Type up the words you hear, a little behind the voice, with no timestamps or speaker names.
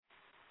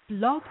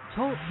Blog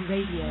Talk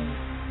Radio.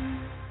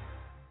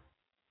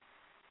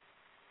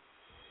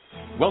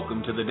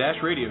 Welcome to the Dash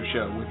Radio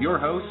Show with your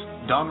hosts,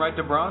 Don Wright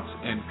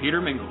DeBronce and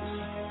Peter Mingles.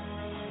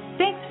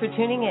 Thanks for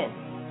tuning in.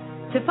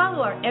 To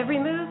follow our every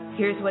move,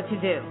 here's what to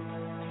do.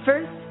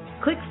 First,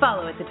 click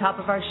follow at the top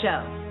of our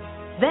show.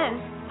 Then,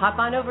 hop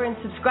on over and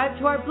subscribe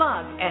to our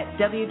blog at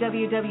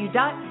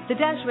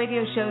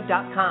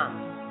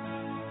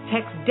www.the-radioshow.com.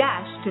 Text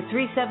DASH to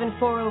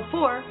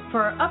 37404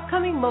 for our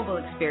upcoming mobile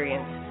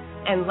experience.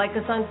 And like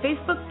us on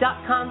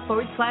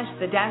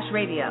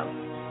Facebook.com/the-radio.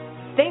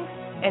 Thanks,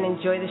 and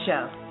enjoy the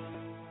show.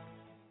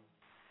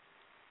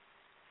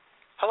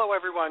 Hello,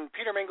 everyone.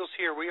 Peter Mingles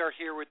here. We are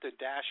here with the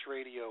Dash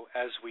Radio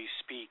as we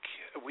speak.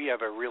 We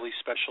have a really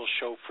special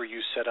show for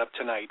you set up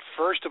tonight.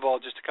 First of all,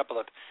 just a couple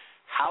of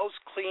house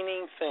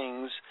cleaning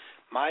things.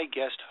 My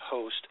guest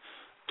host,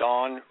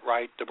 Dawn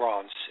Wright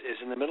DeBronce, is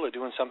in the middle of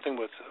doing something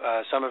with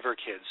some of her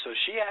kids. So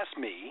she asked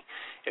me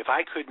if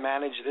I could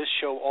manage this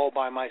show all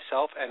by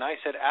myself, and I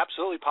said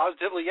absolutely,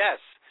 positively yes,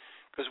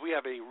 because we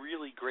have a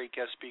really great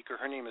guest speaker.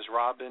 Her name is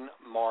Robin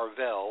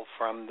Marvell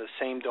from the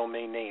same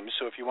domain name.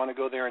 So if you want to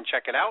go there and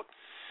check it out,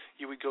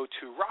 you would go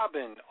to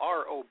Robin,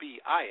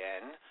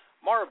 R-O-B-I-N,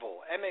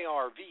 Marvel,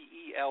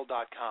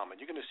 M-A-R-V-E-L.com, and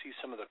you're going to see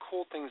some of the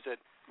cool things that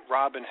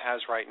Robin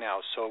has right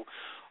now. So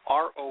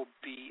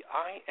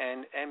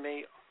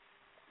R-O-B-I-N-M-A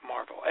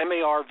Marvel,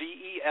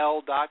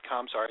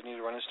 M-A-R-V-E-L.com. Sorry, I need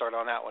to run and start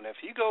on that one. If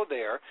you go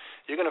there,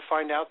 you're going to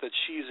find out that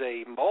she's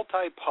a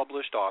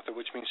multi-published author,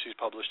 which means she's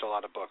published a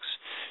lot of books.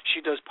 She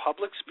does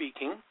public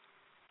speaking.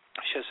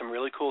 She has some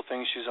really cool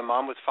things. She's a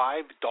mom with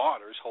 5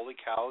 daughters. Holy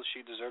cow,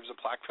 she deserves a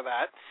plaque for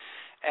that.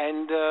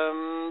 And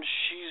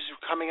she's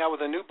coming out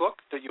with a new book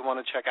that you want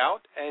to check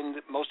out.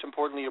 And most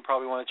importantly, you'll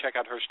probably want to check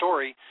out her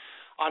story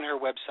on her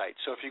website.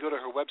 So if you go to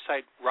her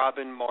website,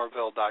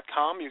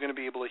 robinmarvell.com, you're going to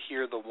be able to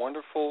hear the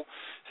wonderful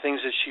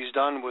things that she's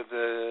done with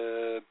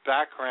the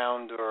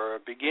background or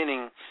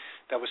beginning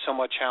that was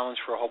somewhat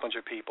challenged for a whole bunch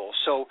of people.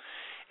 So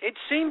it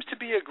seems to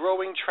be a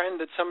growing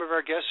trend that some of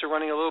our guests are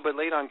running a little bit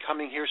late on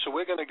coming here, so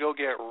we're going to go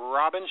get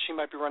Robin. She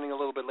might be running a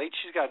little bit late.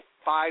 She's got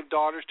 5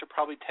 daughters to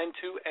probably tend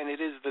to, and it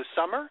is the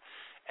summer,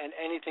 and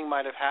anything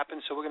might have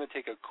happened, so we're going to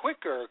take a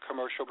quicker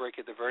commercial break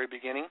at the very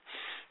beginning,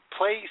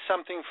 play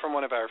something from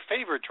one of our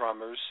favorite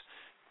drummers,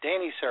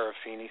 Danny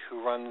Serafini,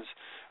 who runs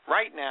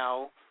right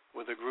now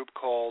with a group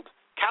called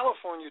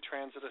California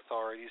Transit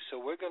Authority. So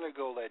we're going to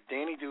go let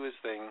Danny do his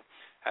thing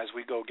as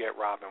we go get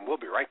Robin. We'll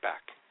be right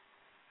back.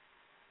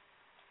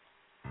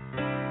 I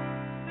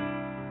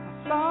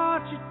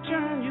thought you'd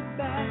turn your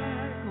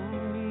back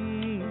on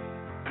me.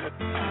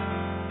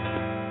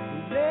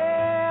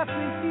 Left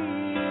me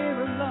here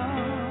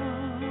alone.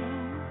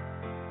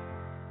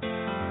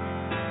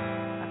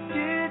 I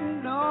didn't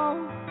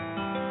know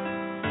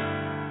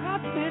I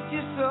miss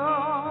you so,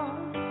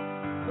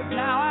 but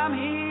now I'm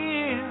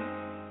here.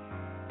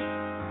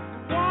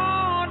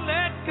 Won't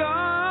let go.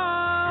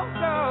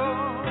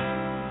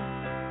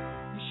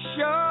 You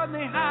showed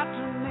me how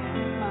to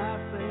mend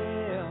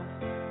myself.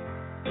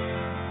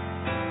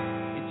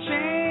 It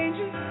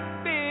changes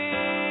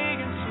big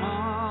and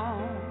small.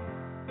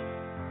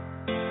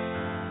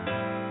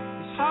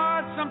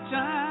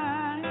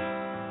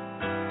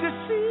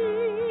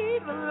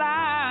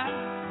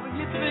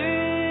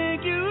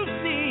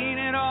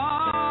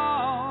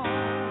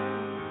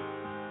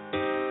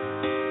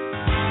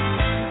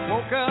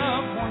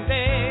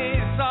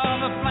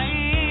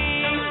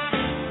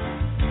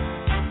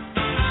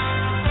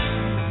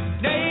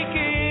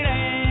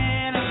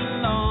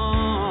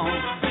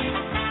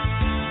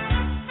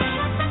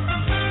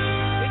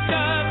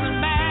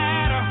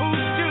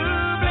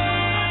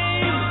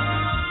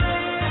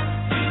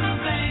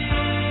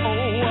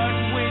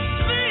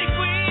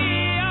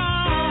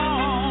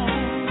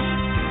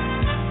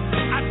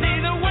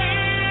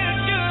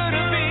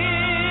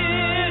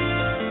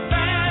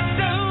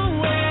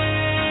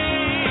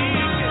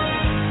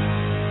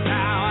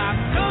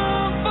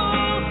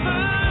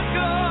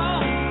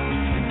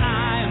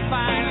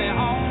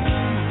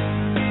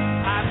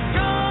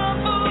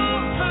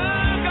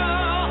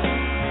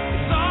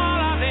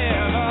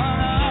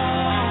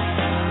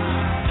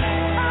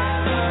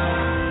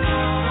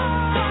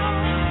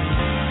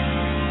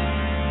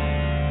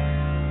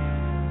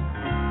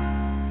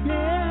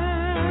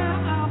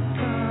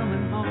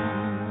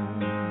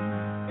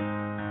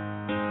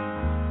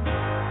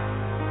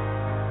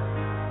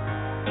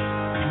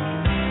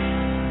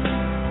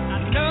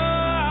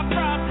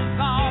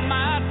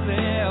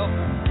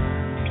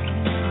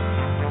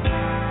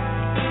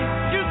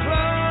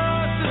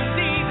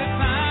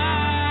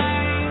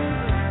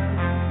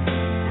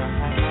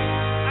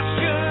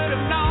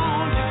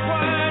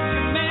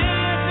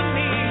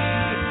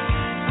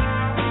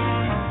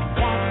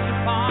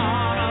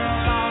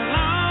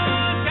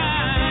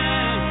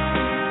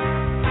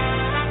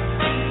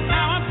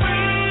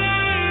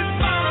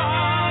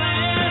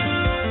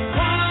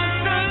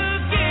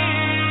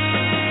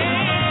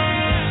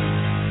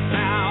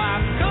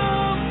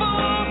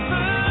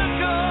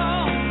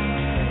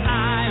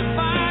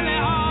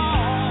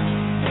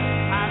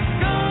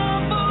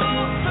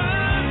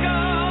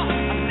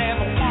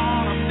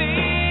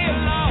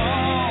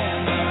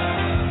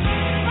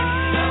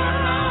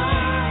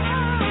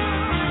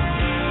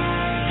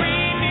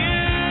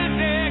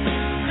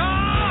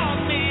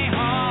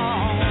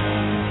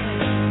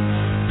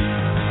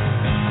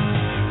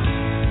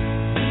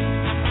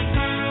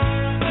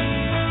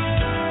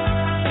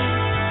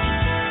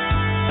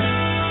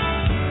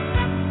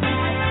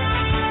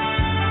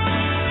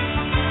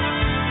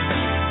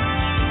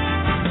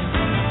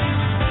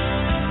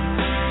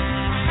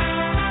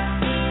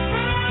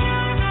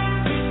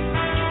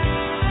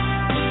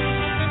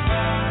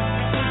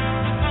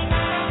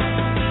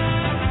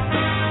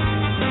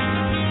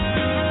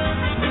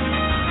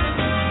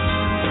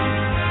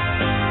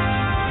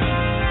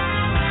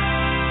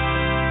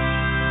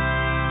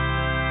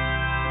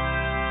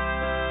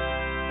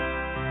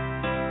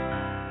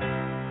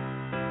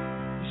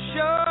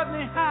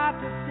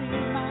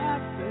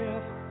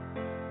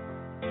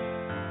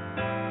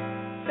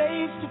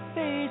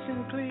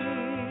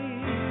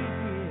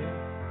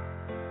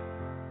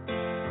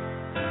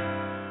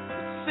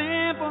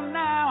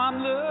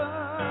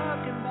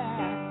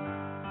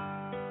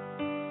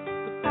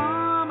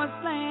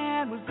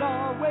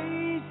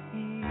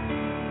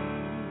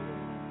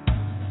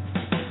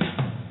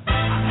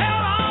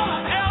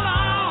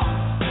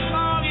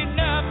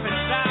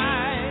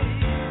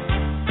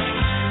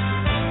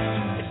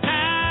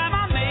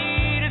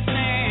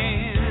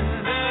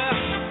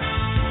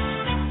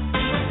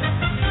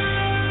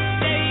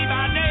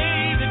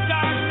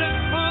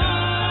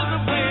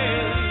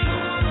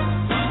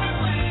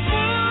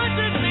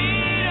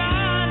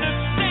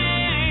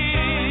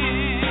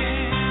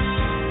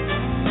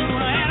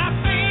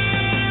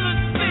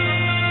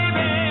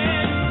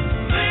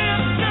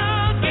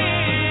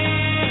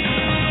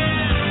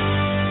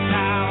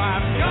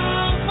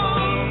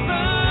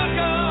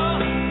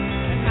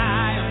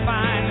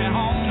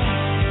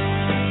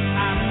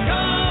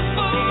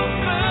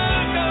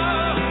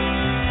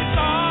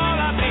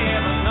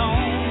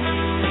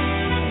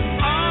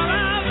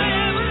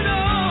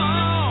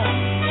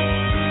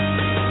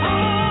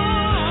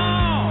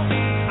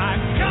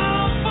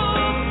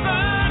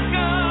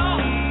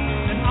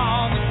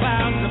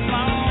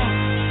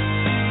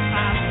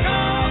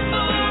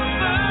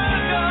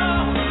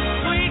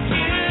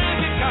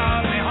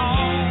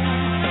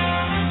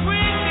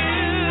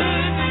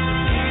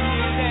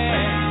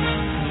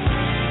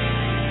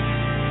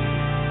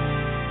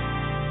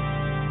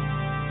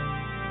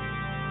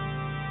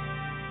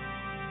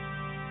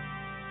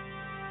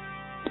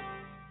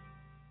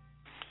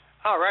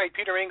 All right,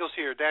 Peter Mingles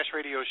here, Dash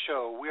Radio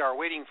Show. We are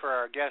waiting for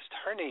our guest.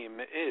 Her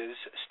name is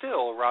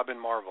still Robin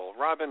Marvel.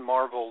 Robin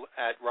Marvel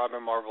at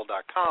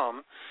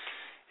robinmarvel.com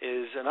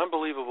is an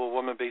unbelievable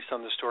woman based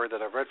on the story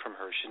that I've read from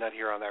her. She's not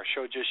here on our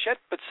show just yet,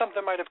 but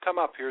something might have come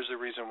up. Here's the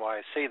reason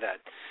why I say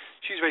that.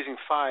 She's raising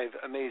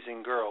 5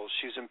 amazing girls.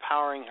 She's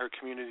empowering her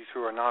community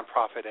through her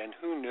nonprofit, and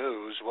who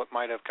knows what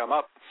might have come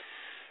up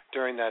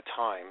during that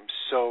time.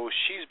 So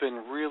she's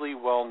been really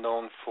well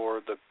known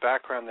for the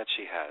background that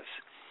she has.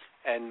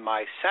 And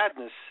my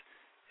sadness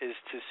is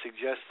to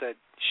suggest that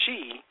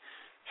she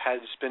has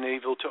been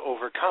able to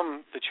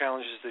overcome the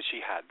challenges that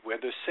she had. Where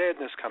the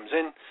sadness comes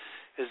in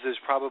is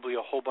there's probably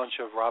a whole bunch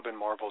of Robin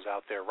Marvels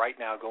out there right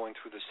now going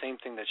through the same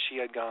thing that she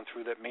had gone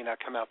through that may not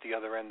come out the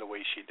other end the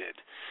way she did.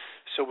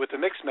 So with the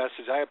mixed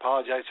message, I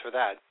apologize for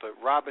that, but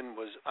Robin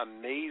was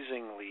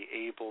amazingly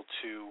able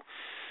to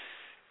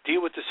deal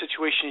with the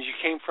situations you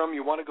came from.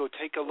 You want to go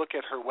take a look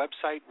at her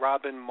website,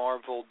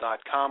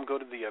 robinmarvel.com.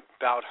 Go to the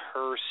About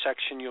Her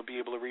section. You'll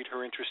be able to read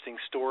her interesting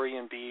story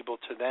and be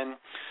able to then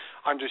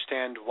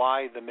understand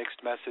why the mixed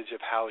message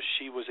of how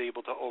she was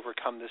able to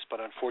overcome this.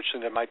 But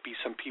unfortunately, there might be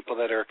some people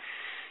that are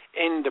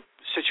in the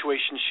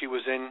situation she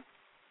was in.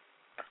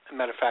 As a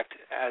matter of fact,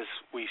 as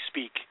we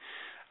speak.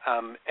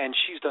 And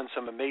she's done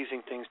some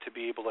amazing things to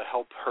be able to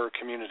help her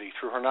community.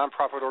 Through her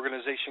nonprofit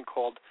organization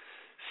called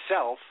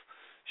SELF,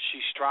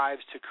 she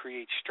strives to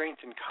create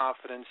strength and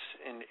confidence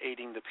in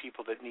aiding the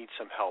people that need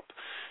some help.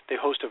 They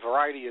host a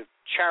variety of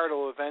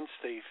charitable events.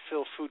 They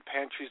fill food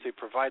pantries. They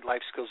provide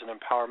life skills and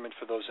empowerment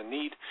for those in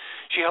need.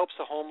 She helps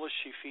the homeless.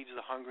 She feeds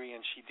the hungry,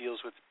 and she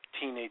deals with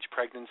teenage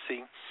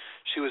pregnancy.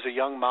 She was a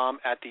young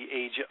mom at the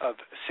age of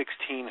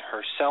 16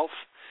 herself,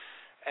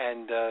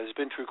 and has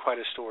been through quite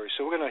a story.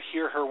 So we're going to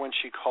hear her when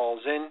she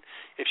calls in.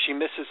 If she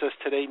misses us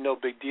today, no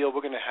big deal.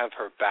 We're going to have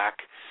her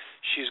back.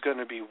 She's going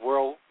to be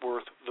well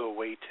worth the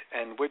wait,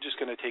 and we're just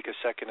going to take a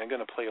second. I'm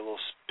going to play a little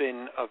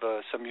spin of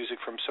some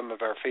music from some of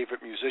our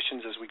favorite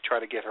musicians as we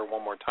try to get her one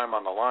more time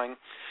on the line.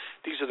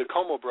 These are the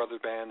Como Brother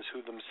Bands,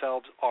 who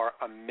themselves are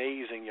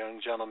amazing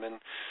young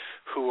gentlemen,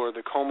 who are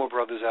the Como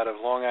Brothers out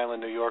of Long Island,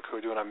 New York, who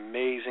are doing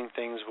amazing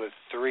things with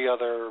 3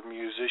 other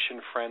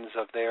musician friends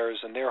of theirs,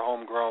 and they're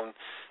homegrown,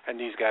 and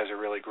these guys are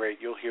really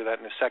great. You'll hear that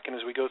in a second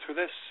as we go through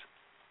this.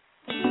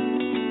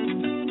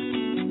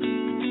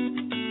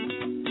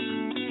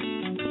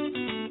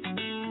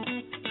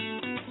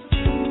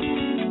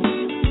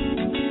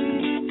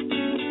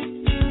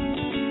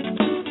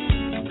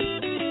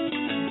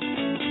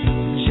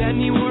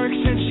 Jenny works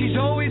and she's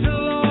always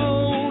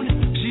alone.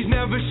 She's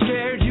never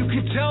scared, you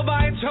could tell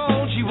by her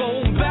tone. She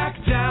won't back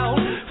down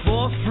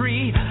for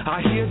free.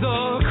 I hear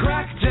the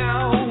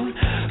crackdown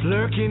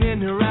lurking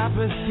in her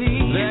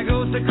apathy. There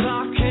goes the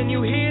clock, can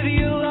you hear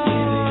the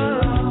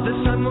alarm?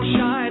 The sun will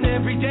shine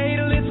every day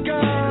till it's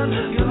gone.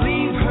 You'll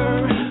leave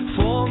her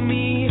for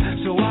me,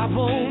 so I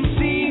won't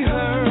see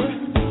her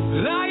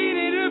lying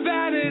in her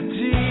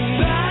vanity.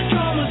 That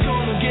karma's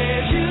gonna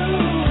get you.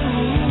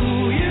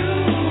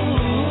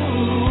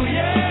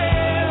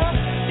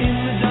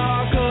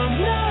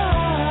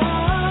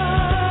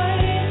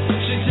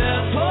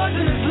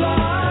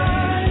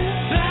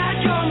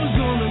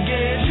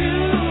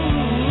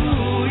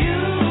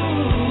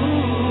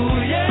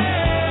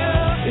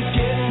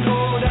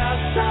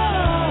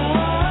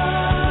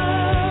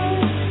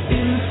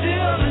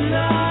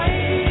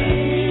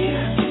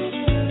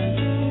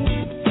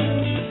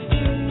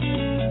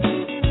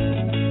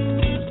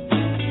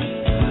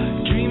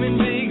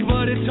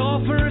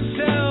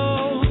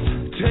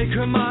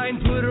 Her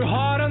mind, put her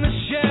heart on the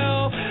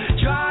shelf.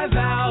 Drive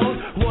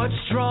out what's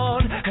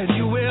drawn, and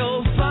you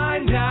will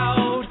find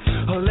out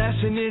a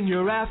lesson in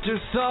your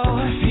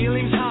afterthought.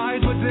 Feelings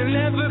hide what they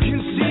never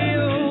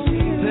conceal.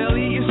 They'll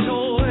eat your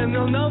soul and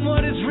they'll numb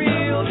what is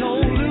real.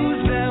 Don't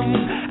lose them.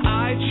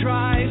 I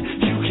tried,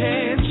 you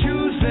can't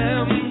choose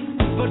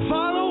them, but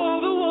follow all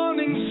the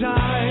warning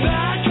signs.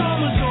 That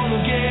karma's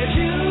gonna get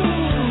you.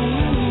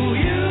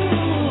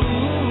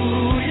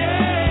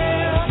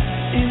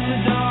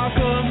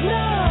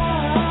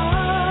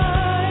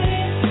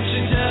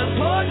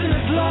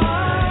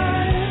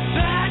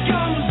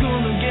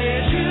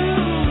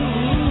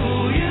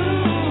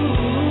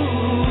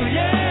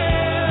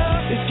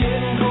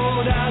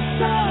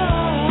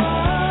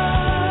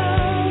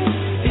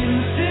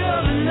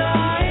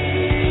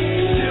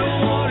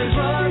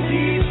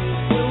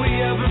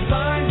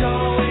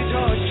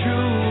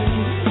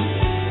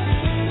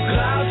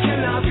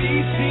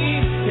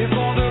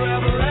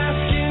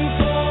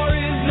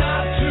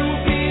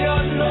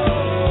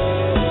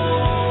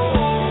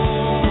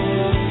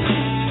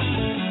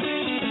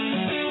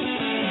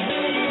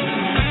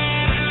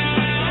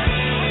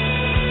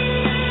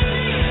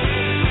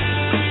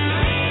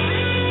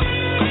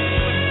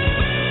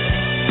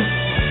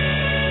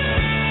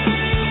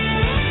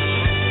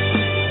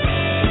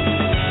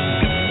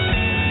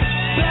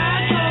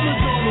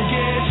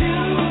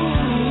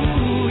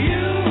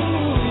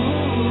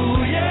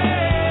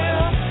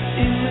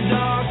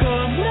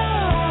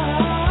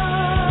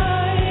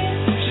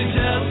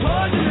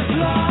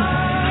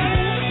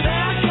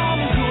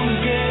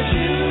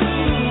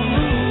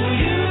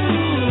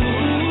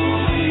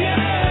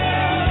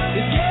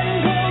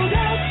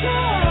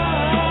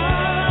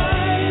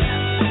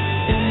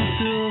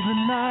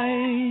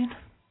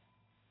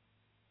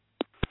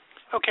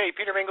 Okay,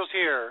 Peter Mingles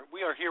here.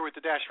 We are here with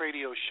the Dash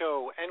Radio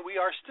Show, and we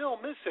are still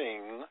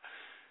missing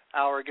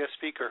our guest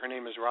speaker. Her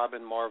name is Robin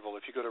Marvel.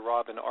 If you go to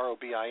Robin,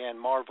 R-O-B-I-N,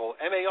 Marvel,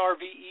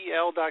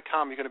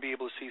 M-A-R-V-E-L.com, you're going to be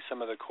able to see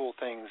some of the cool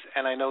things.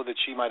 And I know that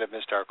she might have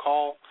missed our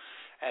call,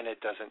 and it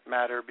doesn't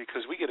matter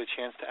because we get a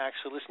chance to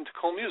actually listen to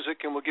cool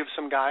music, and we'll give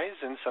some guys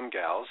and some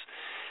gals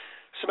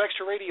some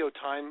extra radio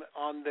time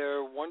on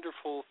their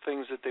wonderful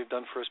things that they've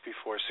done for us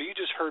before. So you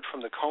just heard from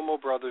the Como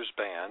Brothers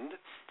Band,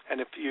 and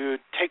if you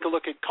take a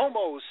look at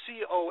Como,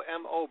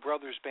 C-O-M-O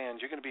Brothers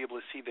Band, you're going to be able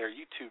to see their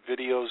YouTube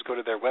videos. Go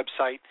to their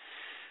website.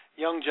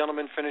 Young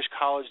gentleman finished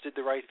college, did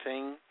the right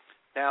thing,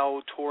 now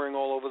touring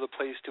all over the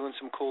place, doing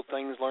some cool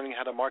things, learning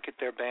how to market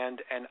their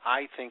band, and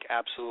I think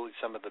absolutely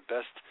some of the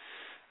best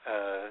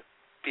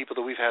people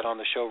that we've had on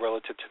the show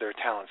relative to their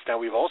talents.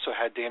 Now, we've also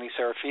had Danny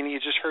Serafini.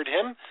 You just heard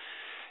him.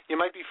 You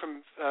might be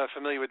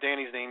familiar with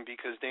Danny's name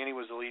because Danny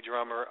was the lead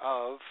drummer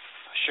of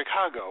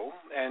Chicago,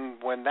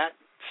 and when that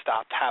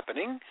stopped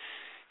happening,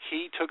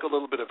 he took a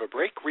little bit of a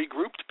break,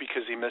 regrouped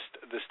because he missed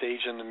the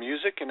stage and the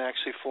music, and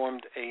actually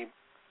formed a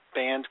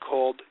band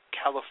called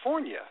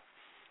California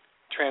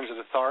Transit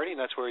Authority, and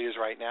that's where he is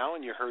right now,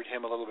 and you heard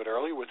him a little bit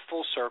earlier with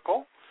Full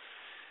Circle.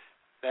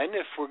 Then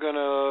if we're going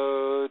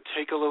to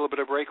take a little bit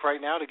of break right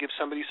now to give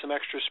somebody some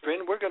extra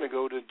spin, we're going to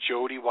go to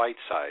Jody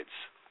Whitesides.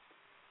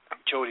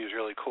 Jody is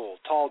really cool.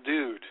 Tall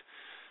dude,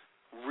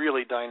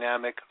 really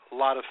dynamic, a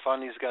lot of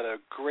fun. He's got a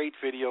great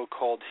video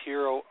called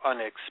Hero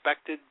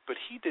Unexpected, but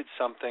he did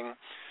something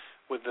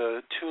with a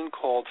tune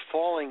called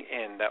Falling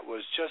In that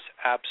was just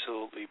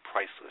absolutely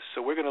priceless.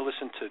 So we're going to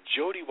listen to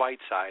Jody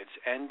Whitesides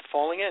and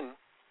Falling In.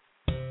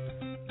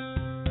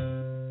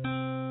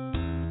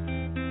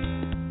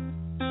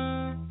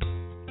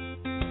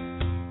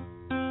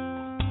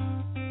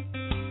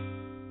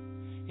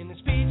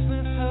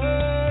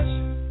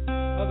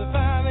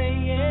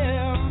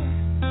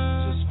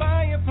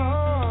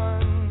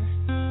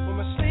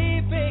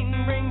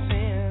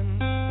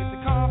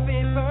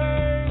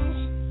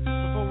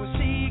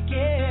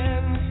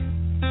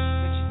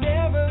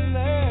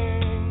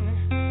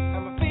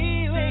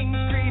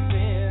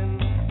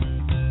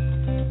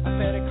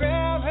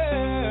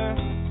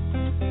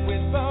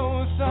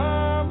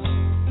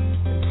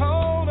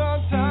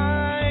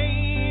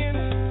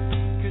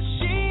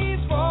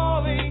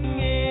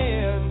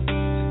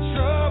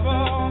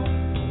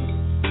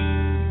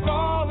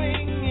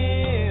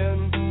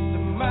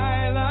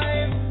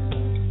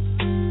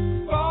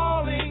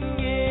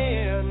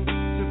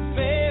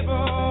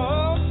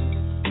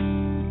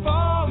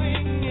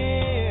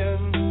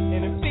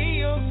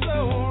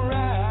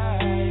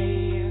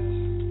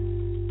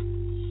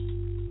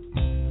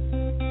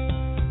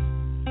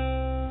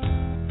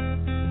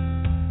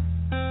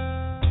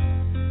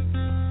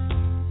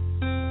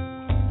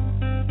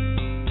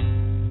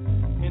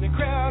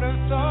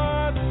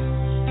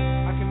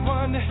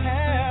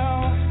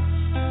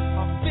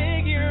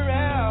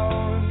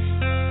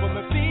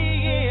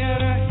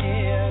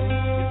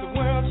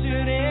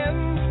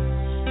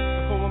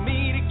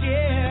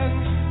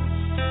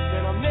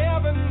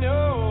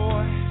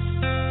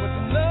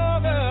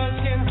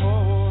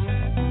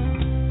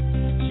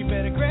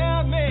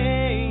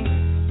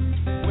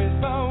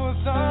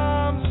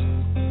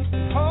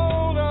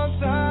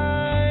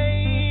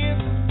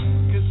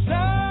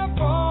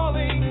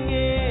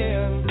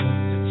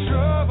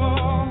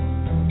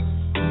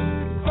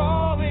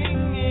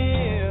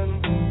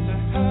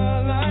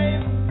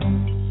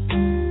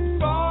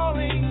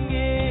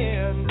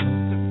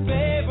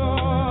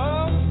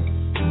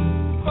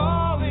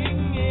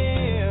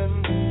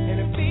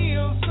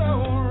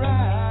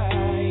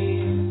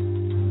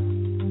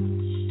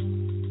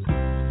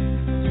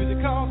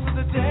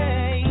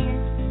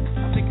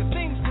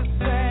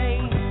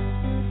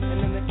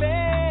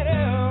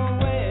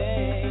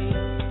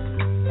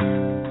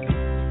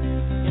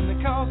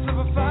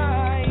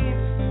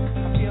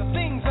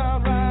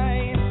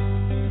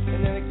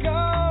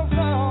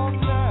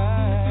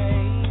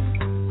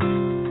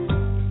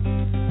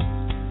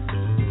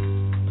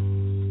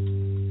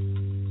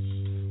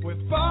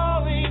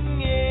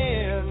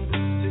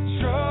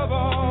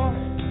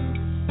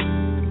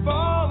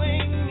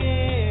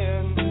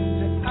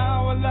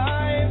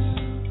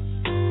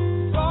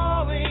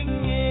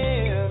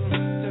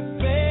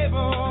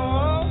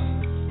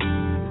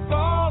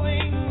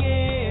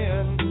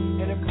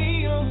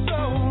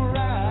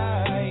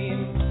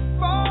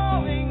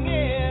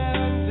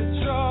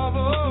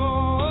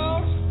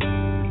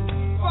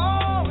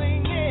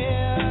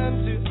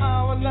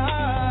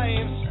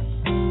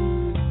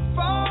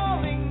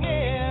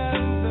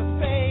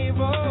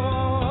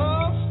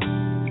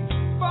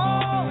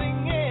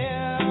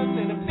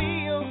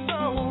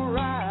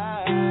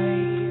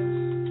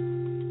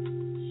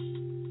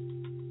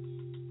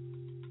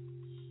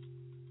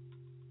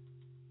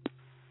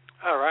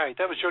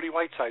 That was Jody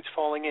Whitesides,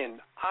 Falling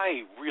In.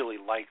 I really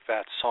like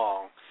that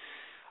song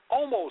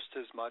almost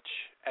as much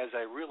as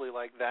I really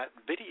like that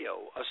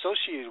video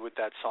associated with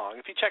that song.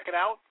 If you check it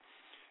out,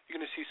 you're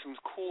going to see some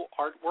cool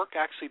artwork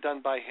actually done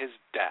by his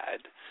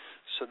dad,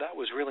 So that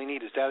was really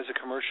neat. His dad is a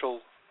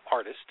commercial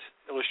artist,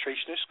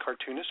 illustrationist,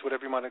 cartoonist,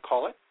 whatever you want to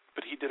call it,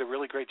 but he did a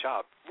really great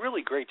job.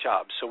 Really great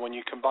job. So when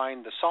you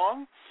combine the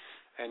song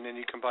and then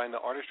you combine the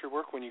artistry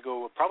work, when you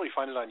go, probably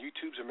find it on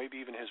YouTube's or maybe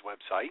even his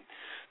website.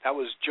 That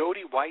was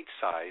Jody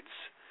Whitesides.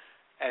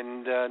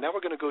 And now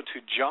we're going to go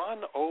to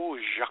John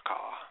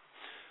Ojaka.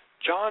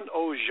 John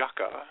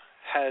Ojaka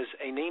has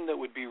a name that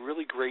would be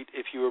really great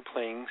if you were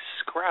playing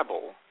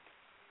Scrabble.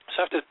 So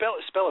I have to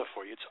spell it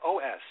for you. It's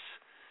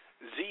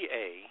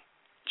O-S-Z-A-J-C-A.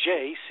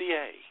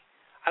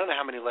 I don't know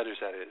how many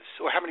letters that is,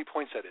 or how many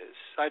points that is.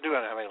 I do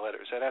not know how many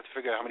letters. I'd have to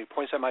figure out how many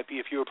points that might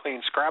be if you were playing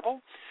Scrabble.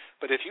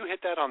 But if you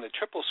hit that on the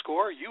triple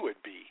score, you would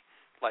be,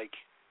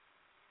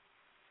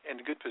 in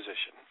a good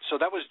position. So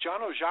that was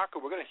John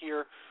Ojaka. We're going to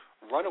hear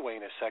Runaway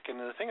in a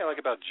second. And the thing I like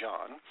about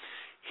John,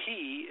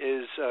 he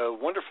is a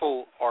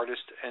wonderful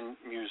artist and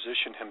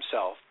musician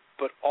himself,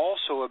 but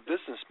also a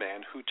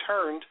businessman who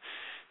turned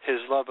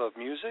his love of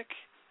music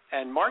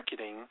and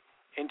marketing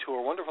into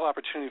a wonderful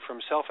opportunity for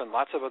himself and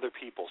lots of other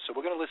people. So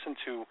we're going to listen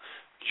to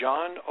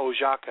John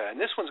Ojaka, and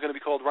this one's going to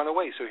be called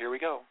Runaway, so here we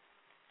go.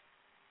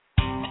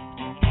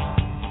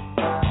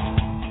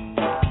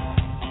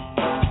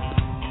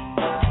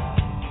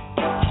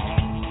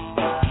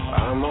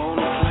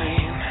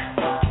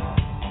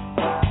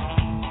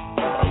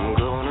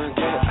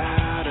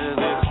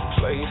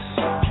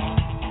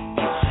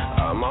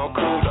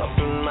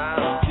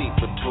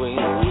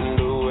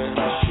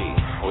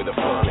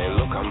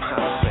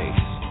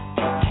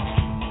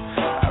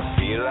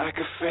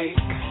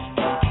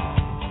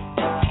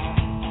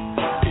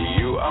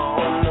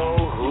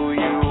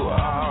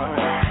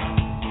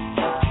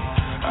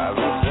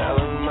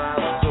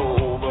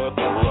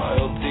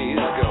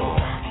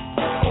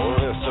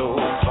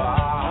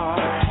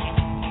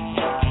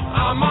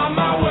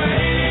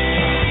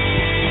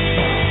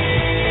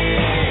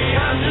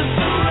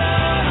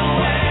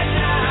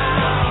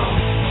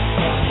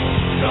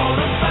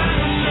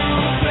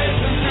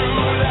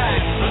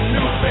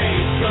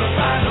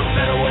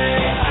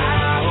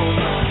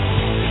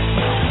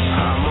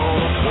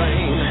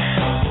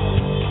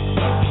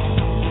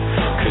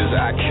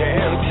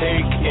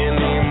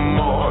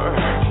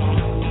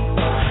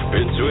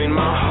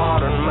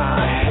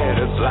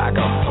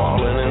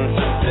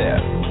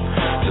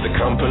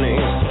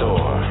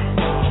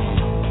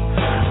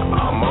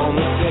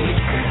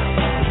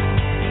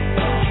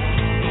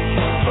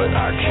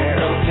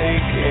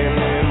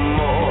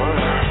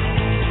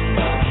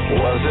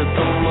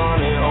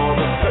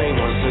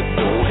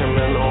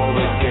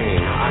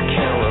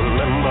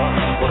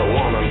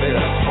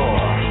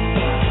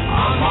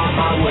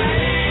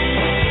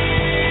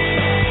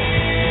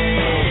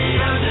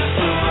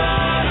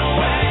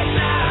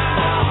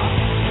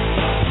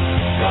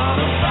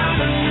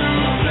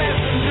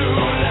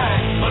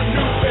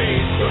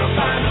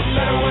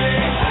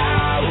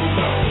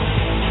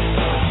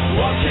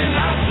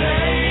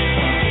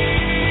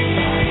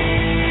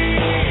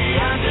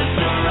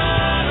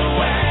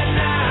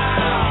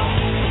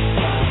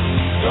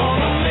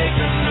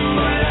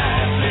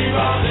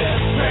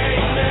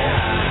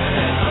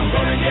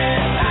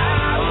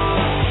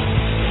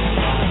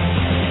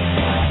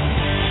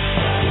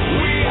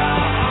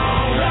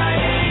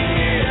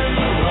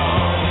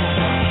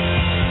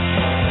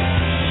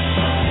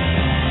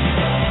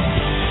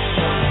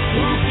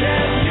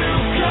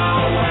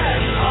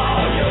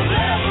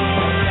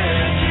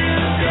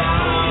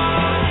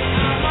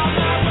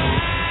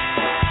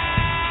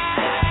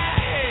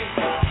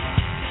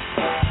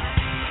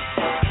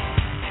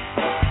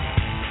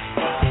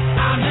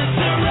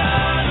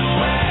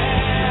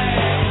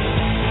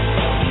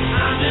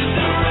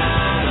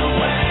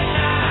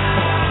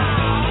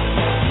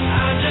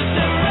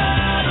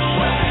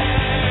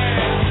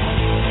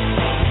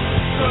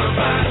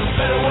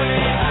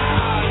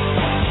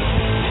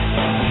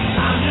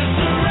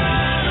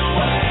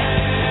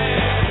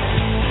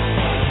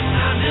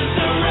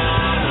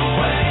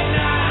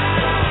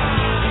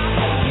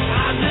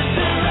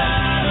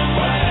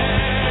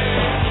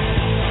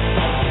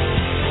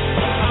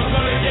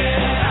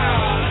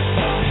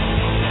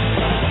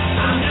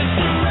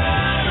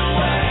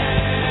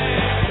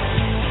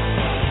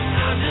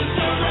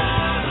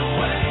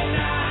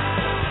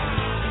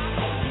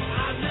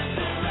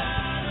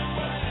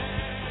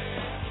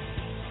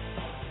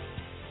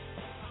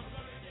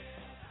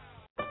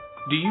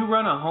 Do you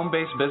run a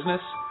home-based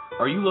business?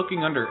 Are you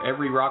looking under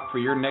every rock for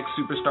your next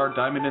superstar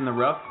diamond in the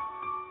rough?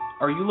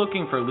 Are you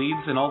looking for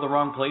leads in all the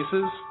wrong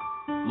places?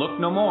 Look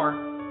no more.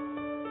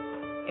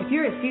 If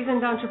you're a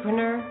seasoned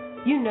entrepreneur,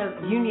 you know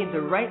you need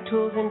the right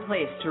tools in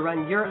place to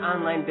run your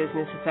online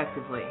business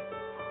effectively.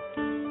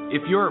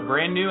 If you're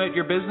brand new at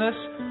your business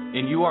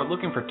and you are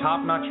looking for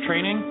top-notch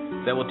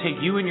training that will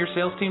take you and your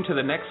sales team to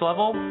the next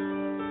level,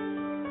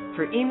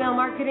 for email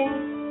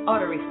marketing,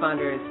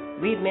 autoresponders,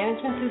 lead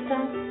management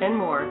systems, and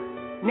more,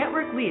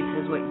 Network Leads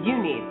has what you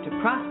need to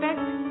prospect,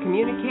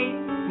 communicate,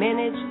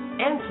 manage,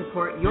 and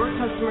support your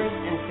customers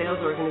and sales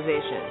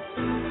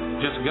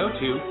organizations. Just go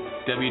to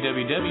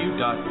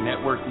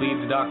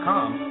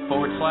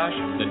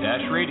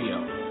www.networkleads.com/the-radio.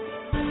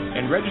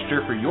 and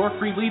register for your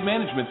free lead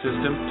management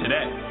system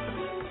today.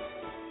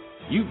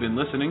 You've been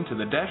listening to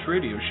the Dash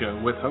Radio Show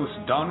with hosts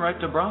Don Wright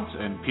DeBronce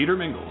and Peter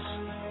Mingles.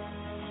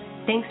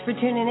 Thanks for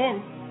tuning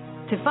in.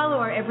 To follow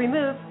our every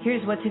move,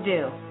 here's what to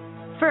do.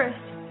 First,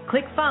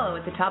 click follow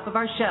at the top of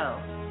our show.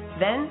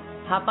 Then,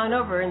 hop on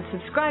over and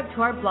subscribe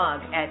to our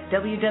blog at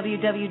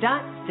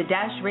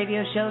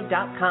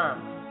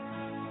www.the-radioshow.com.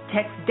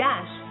 Text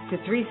DASH to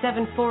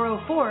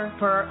 37404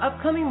 for our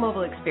upcoming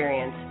mobile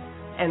experience.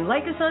 And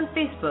like us on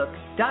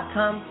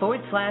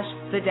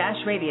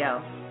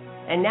Facebook.com/the-radio.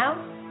 And now,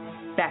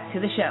 back to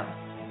the show.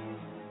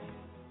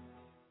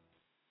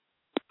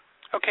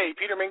 Okay,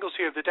 Peter Mingles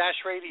here of the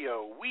Dash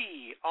Radio.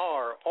 We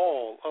are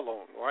all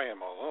alone, or I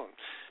am all alone.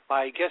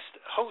 My guest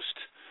host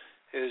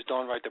is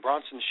Dawn Wright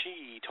DeBronce, and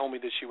she told me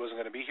that she wasn't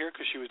going to be here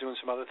because she was doing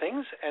some other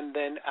things, and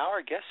then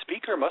our guest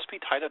speaker must be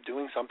tied up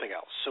doing something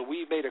else. So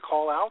we made a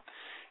call out,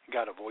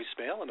 got a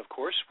voicemail, and of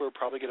course we'll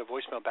probably get a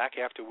voicemail back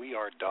after we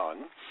are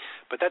done.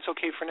 But that's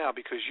okay for now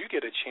because you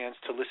get a chance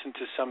to listen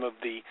to some of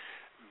the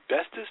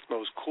bestest,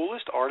 most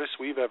coolest artists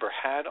we've ever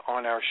had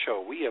on our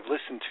show. We have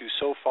listened to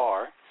so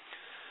far.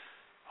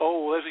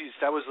 Oh,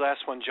 that was the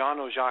last one, John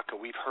Ojaka.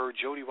 We've heard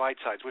Jody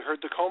Whitesides. We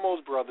heard the Como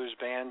Brothers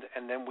Band,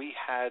 and then we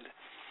had,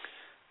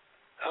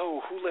 who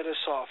let us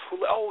off?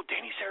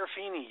 Danny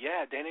Serafini.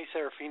 Yeah, Danny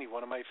Serafini,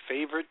 one of my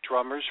favorite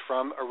drummers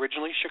from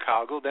originally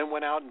Chicago, then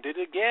went out and did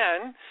it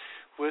again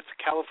with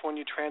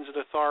California Transit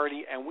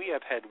Authority, and we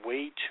have had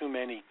way too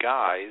many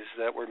guys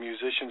that were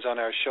musicians on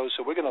our show,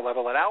 so we're going to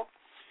level it out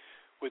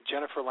with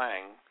Jennifer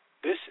Lang.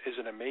 This is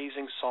an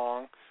amazing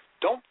song.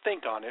 Don't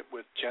Think on It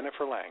with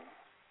Jennifer Lang.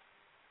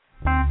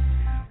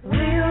 We'll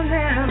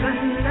never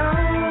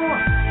know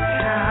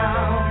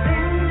how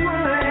things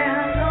would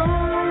have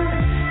gone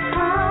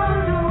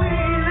from we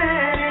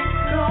let it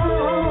go.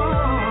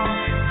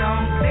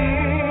 Don't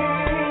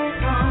think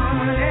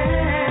on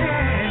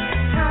it.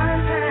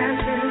 Time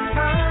passes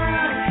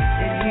by.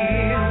 It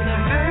heals the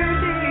hurt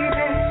deep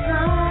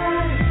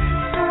inside.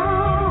 So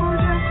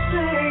just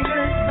say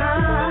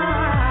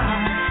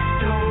goodbye.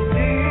 Don't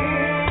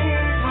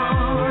think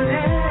on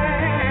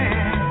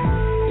it.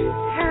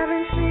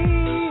 Haven't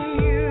seen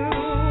you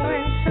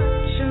in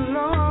such a long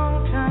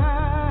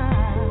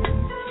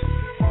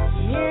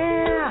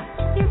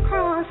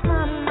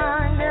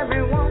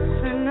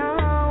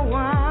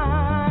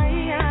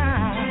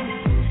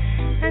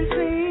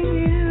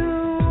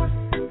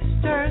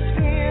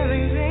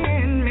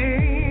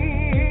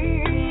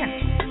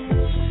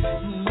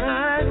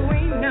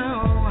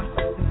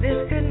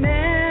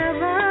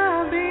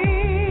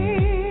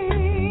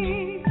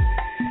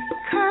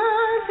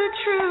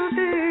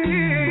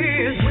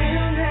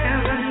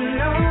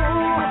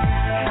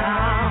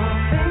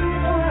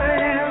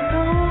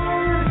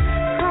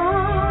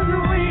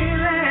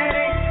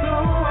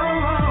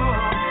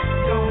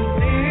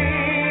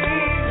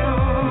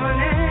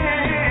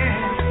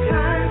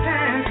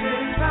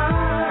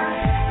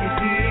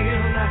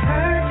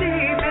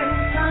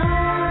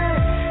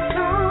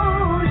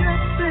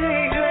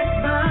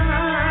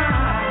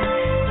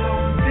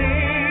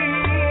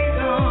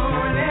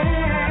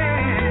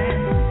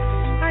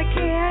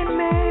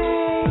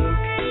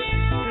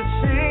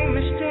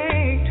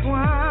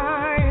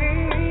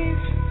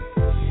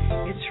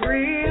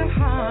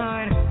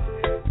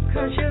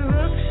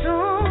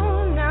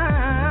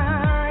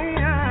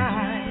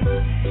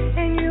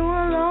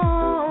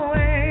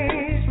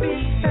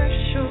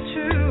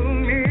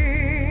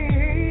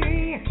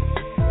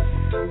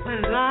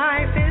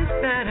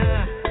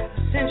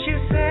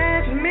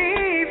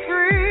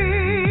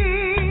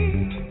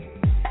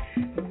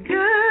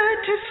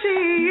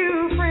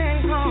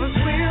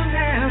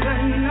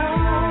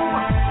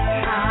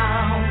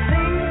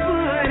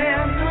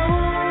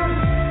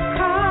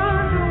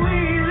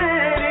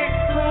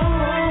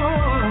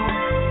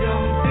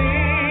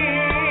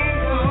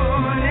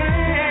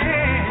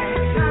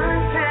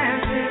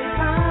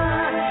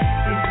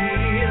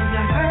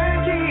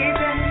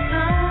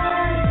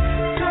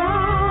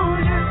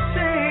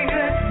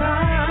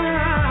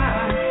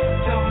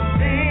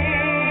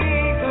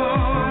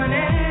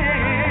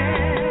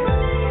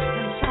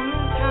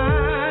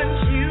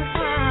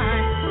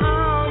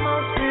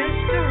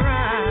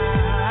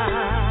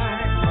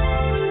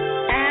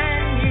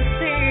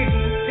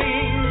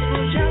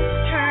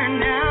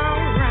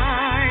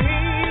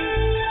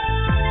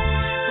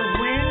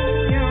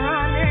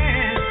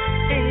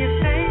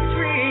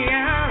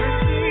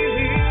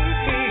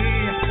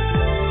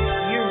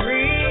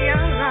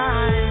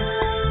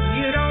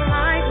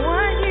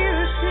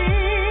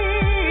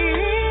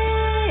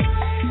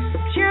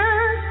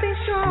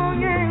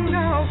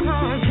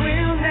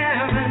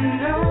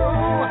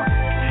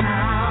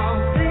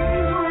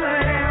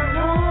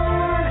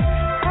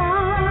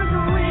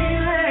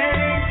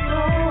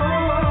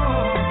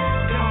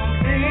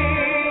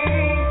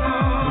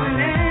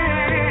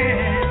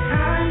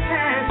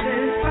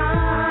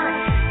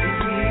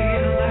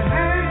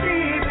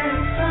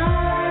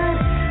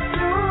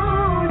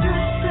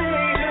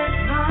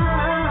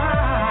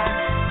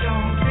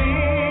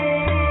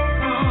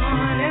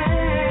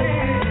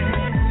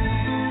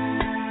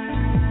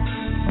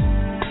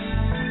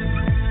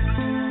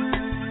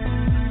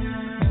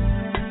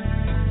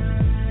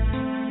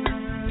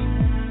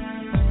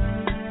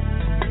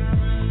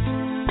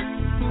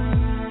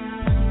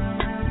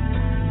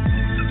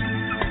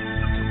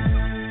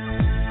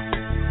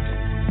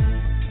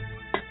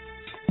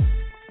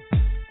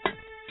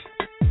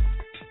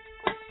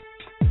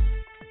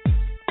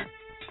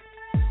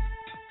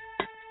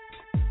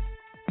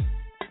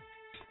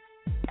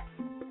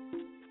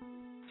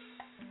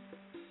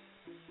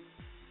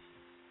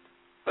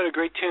What a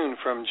great tune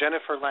from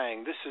Jennifer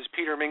Lang. This is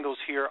Peter Mingles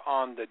here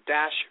on the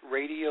Dash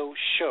Radio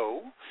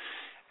Show.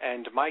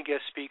 And my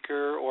guest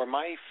speaker, or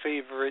my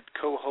favorite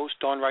co-host,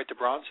 Dawn Wright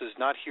DeBronce, is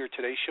not here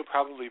today. She'll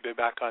probably be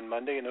back on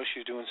Monday. I know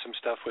she's doing some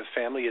stuff with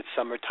family. It's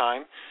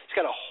summertime.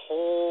 She's got a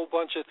whole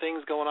bunch of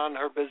things going on in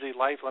her busy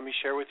life, let me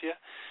share with you.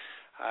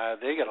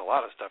 They got a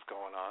lot of stuff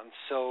going on.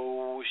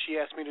 So she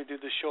asked me to do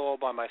the show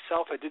all by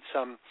myself. I did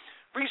some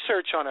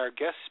research on our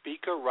guest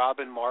speaker,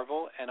 Robin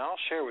Marvel, and I'll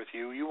share with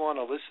you. You want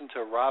to listen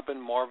to Robin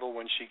Marvel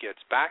when she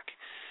gets back.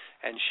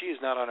 And she is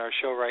not on our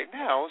show right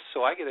now,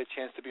 so I get a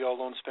chance to be all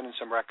alone spinning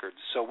some records.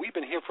 So we've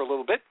been here for a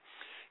little bit,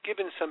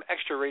 giving some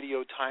extra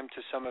radio time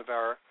to some of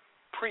our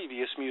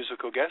previous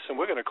musical guests, and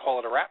we're going to call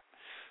it a wrap.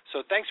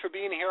 So thanks for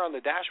being here on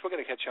The Dash. We're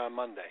going to catch you on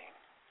Monday.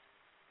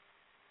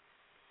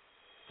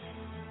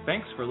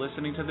 Thanks for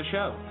listening to the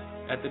show.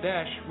 At The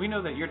Dash, we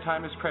know that your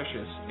time is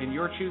precious, and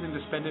your choosing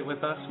to spend it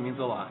with us means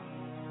a lot.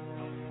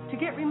 To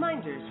get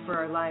reminders for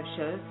our live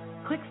shows,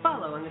 click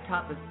follow on the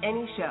top of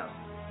any show.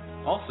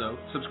 Also,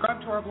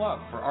 subscribe to our blog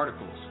for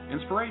articles,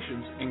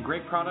 inspirations, and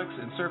great products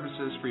and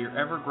services for your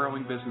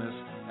ever-growing business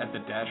at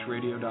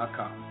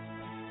thedashradio.com.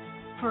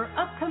 For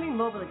upcoming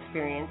mobile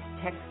experience,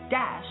 text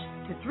DASH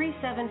to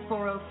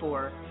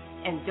 37404,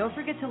 and don't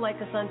forget to like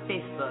us on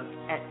Facebook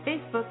at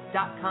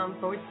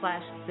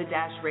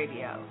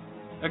facebook.com/thedashradio.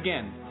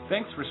 Again,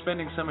 thanks for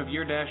spending some of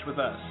your Dash with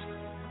us.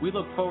 We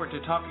look forward to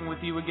talking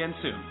with you again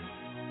soon.